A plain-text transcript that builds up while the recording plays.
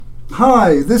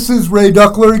Hi, this is Ray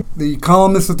Duckler, the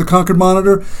columnist at the Concord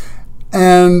Monitor,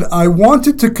 and I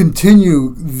wanted to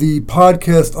continue the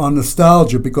podcast on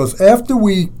nostalgia because after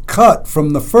we cut from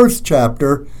the first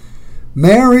chapter,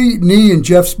 Mary Nee and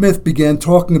Jeff Smith began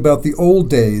talking about the old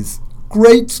days.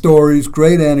 Great stories,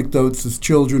 great anecdotes as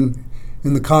children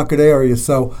in the Concord area.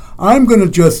 So I'm going to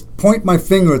just point my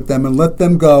finger at them and let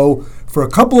them go for a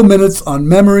couple of minutes on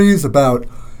memories about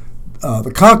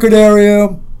the Concord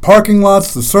area, parking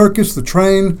lots, the circus, the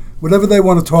train, whatever they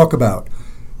want to talk about.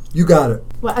 You got it.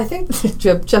 Well, I think,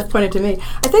 Jeff pointed to me,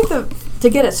 I think to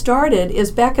get it started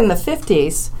is back in the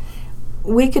 50s,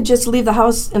 we could just leave the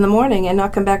house in the morning and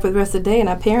not come back for the rest of the day, and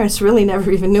our parents really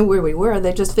never even knew where we were.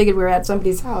 They just figured we were at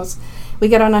somebody's house. We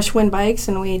got on our Schwinn bikes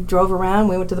and we drove around.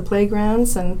 We went to the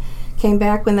playgrounds and came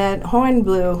back when that horn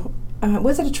blew.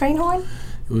 Was it a train horn?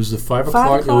 It was the 5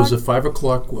 o'clock. It was a 5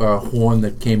 o'clock horn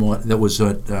that came on. That was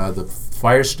at the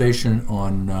fire station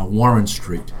on Warren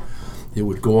Street. It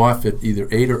would go off at either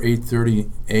 8 or 8:30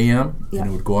 a.m. Yep.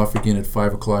 and it would go off again at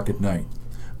 5 o'clock at night.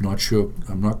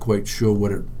 I'm not quite sure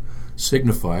what it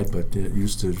signified, but it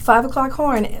used to. 5 o'clock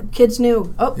horn. Kids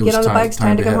knew. Oh, get on the bikes.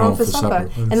 Time to go home for supper.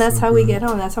 And that's how we get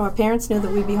home. That's how our parents knew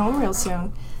that we'd be home real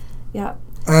soon. Yeah.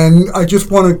 And I just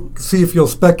want to see if you'll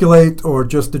speculate or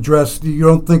just address, you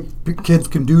don't think kids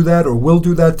can do that or will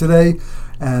do that today?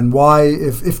 And why?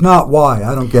 If not, why?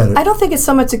 I don't get it. I don't think it's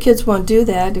so much the kids won't do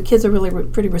that. The kids are really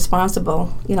pretty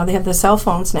responsible. You know, they have their cell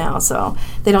phones now, so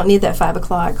they don't need that 5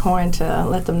 o'clock horn to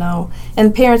let them know.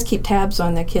 And parents keep tabs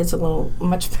on their kids a little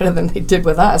much better than they did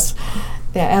with us.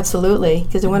 Yeah, absolutely,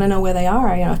 because they want to know where they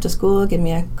are. You know, after school, give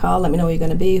me a call, let me know where you're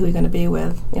going to be, who you're going to be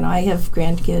with. You know, I have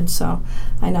grandkids, so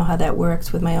I know how that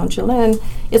works with my own children. And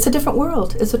it's a different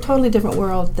world. It's a totally different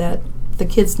world that the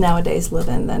kids nowadays live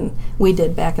in than we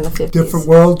did back in the 50s. Different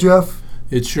world, Jeff?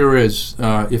 It sure is.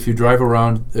 If you drive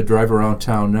around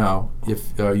town now,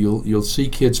 you'll see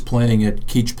kids playing at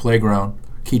Keach Playground,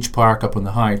 Keach Park up on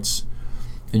the Heights,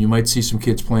 and you might see some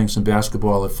kids playing some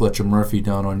basketball at Fletcher Murphy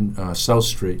down on South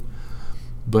Street.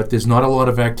 But there's not a lot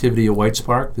of activity at Whites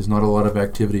Park. There's not a lot of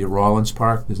activity at Rollins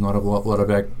Park. There's not a lot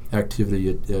of activity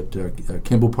at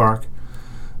Kimball Park,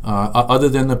 other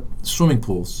than the swimming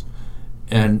pools.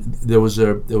 And there was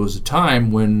a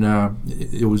time when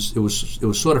it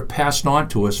was sort of passed on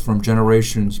to us from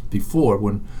generations before,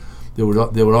 when there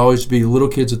would always be little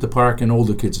kids at the park and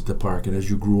older kids at the park. And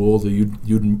as you grew older, you'd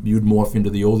morph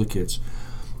into the older kids.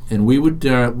 And we'd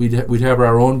have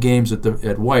our own games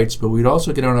at White's, but we'd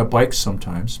also get on our bikes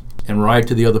sometimes and ride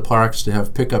to the other parks to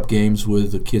have pickup games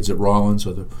with the kids at Rollins,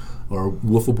 or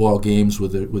wiffle ball games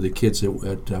with the kids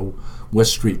at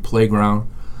West Street Playground,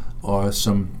 or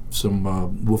some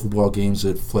wiffle ball games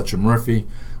at Fletcher Murphy.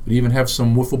 We'd even have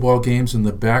some wiffle ball games in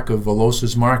the back of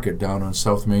Alosa's Market down on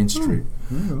South Main Street,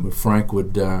 where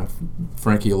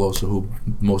Frankie Alosa, who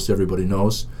most everybody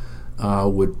knows,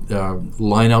 would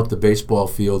line out the baseball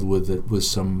field with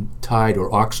some Tide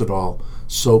or Oxidol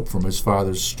soap from his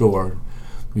father's store.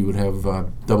 We would have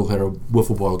doubleheader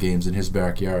wiffle ball games in his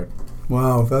backyard.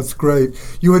 Wow, that's great.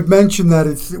 You had mentioned that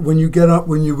it's when you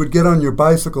would get on your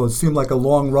bicycle, it seemed like a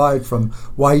long ride from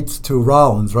White's to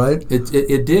Rollins, right?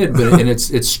 It did, but and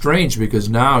it's strange because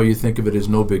now you think of it as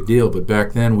no big deal, but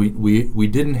back then we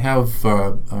didn't have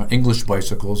English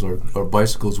bicycles or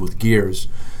bicycles with gears.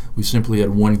 We simply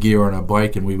had one gear on our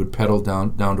bike, and we would pedal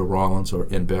down to Rollins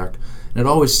and back. And it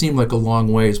always seemed like a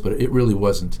long ways, but it really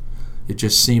wasn't. It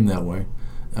just seemed that way.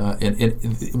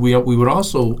 And we would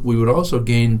also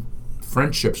gain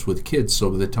friendships with kids. So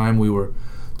by the time we were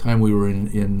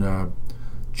in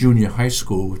junior high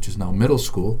school, which is now middle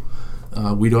school,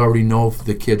 we'd already know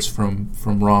the kids from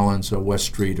Rollins or West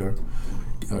Street or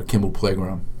Kimball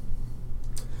Playground.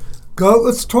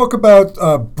 Let's talk about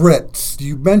Brits.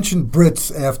 You mentioned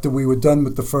Brits after we were done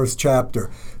with the first chapter.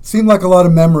 Seemed like a lot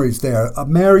of memories there.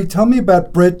 Mary, tell me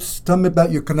about Brits. Tell me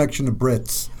about your connection to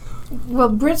Brits. Well,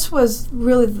 Brits was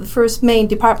really the first main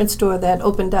department store that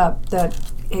opened up that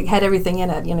it had everything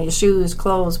in it, you know, your shoes,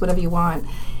 clothes, whatever you want.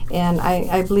 And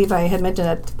I believe I had mentioned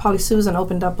that Polly Susan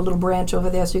opened up a little branch over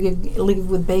there so you could leave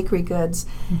with bakery goods.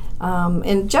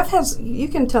 And Jeff you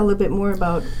can tell a little bit more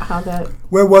about how that...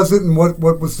 Where was it and what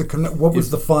was the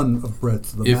fun of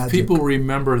Brits? If magic? People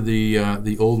remember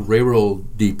the old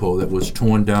railroad depot that was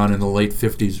torn down in the late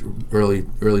 50s, early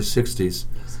 60s,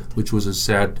 which was a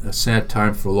sad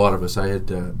time for a lot of us. I had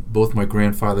both my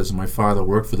grandfathers and my father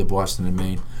worked for the Boston and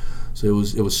Maine, so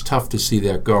it was tough to see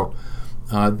that go.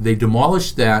 They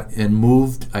demolished that and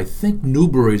moved. I think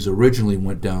Newbury's originally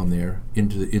went down there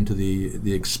into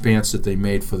the expanse that they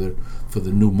made for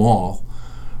the new mall,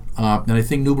 and I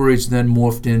think Newbury's then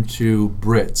morphed into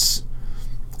Brits.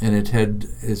 and it had,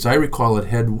 as I recall, it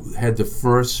had the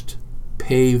first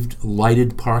paved,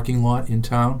 lighted parking lot in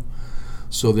town,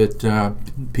 so that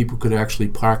people could actually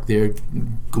park there,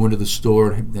 go into the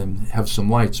store, and have some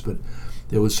lights. But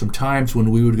there was some times when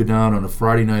we would go down on a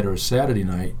Friday night or a Saturday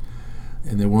night,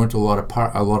 and there weren't a lot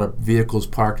of vehicles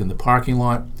parked in the parking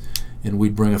lot, and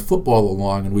we'd bring a football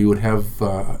along, and we would have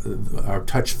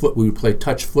we would play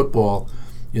touch football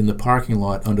in the parking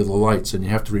lot under the lights. And you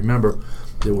have to remember,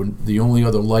 the only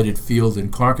other lighted field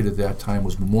in Concord at that time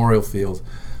was Memorial Field,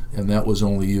 and that was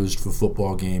only used for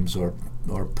football games or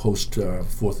post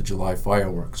 4th of July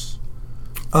fireworks.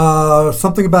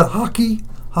 Something about hockey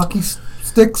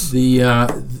sticks.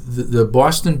 The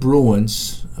Boston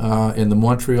Bruins and the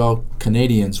Montreal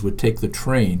Canadiens would take the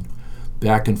train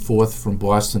back and forth from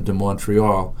Boston to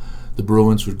Montreal. The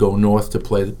Bruins would go north to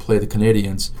play the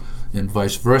Canadiens, and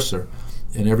vice versa.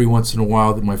 And every once in a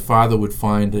while, my father would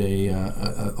find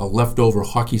a leftover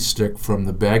hockey stick from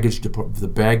the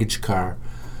baggage car.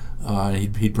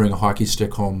 He'd bring a hockey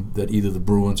stick home that either the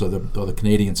Bruins or the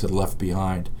Canadiens had left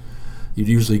behind. He'd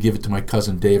usually give it to my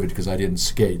cousin David because I didn't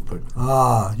skate. But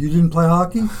you didn't play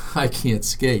hockey? I can't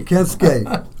skate. Can't skate.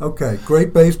 Okay,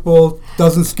 great baseball,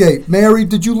 doesn't skate. Mary,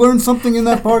 did you learn something in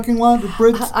that parking lot at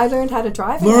Bridge? I learned how to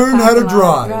drive. Learn how to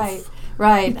drive.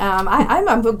 Right.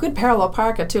 I'm a good parallel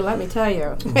parker too. Let me tell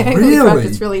you. Really?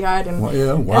 It's really hard. And well,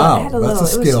 yeah. Wow. That's a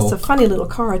skill. It was just a funny little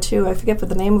car too. I forget what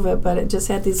the name of it, but it just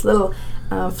had these little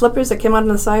flippers that came out on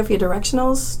the side for your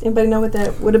directionals. Anybody know what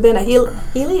that would have been? A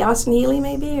Healy, Austin Healy,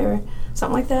 maybe, or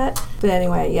something like that. But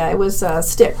anyway, yeah, it was a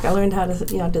stick. I learned how to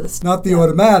do the stick. Not the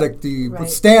automatic, the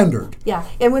standard. Yeah,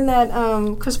 and when that,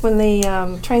 because when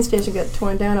the train station got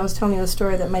torn down, I was telling you the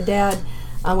story that my dad.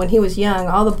 When he was young,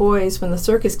 all the boys, there was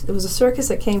a circus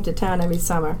that came to town every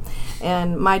summer,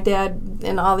 and my dad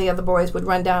and all the other boys would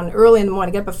run down early in the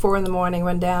morning, get up at 4 in the morning,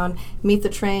 run down, meet the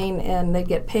train, and they'd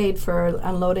get paid for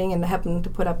unloading and helping to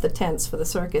put up the tents for the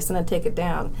circus and then take it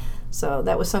down. So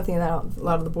that was something that a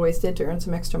lot of the boys did to earn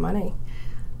some extra money.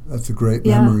 That's a great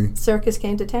memory. Yeah, circus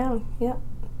came to town, yeah.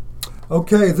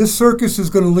 Okay, this circus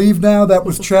is going to leave now. That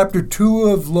was chapter 2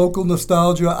 of Local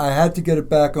Nostalgia. I had to get it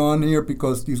back on here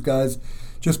because these guys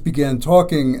just began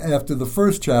talking after the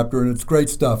first chapter, and it's great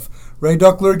stuff. Ray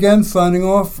Duckler again, signing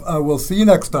off. We'll see you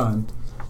next time.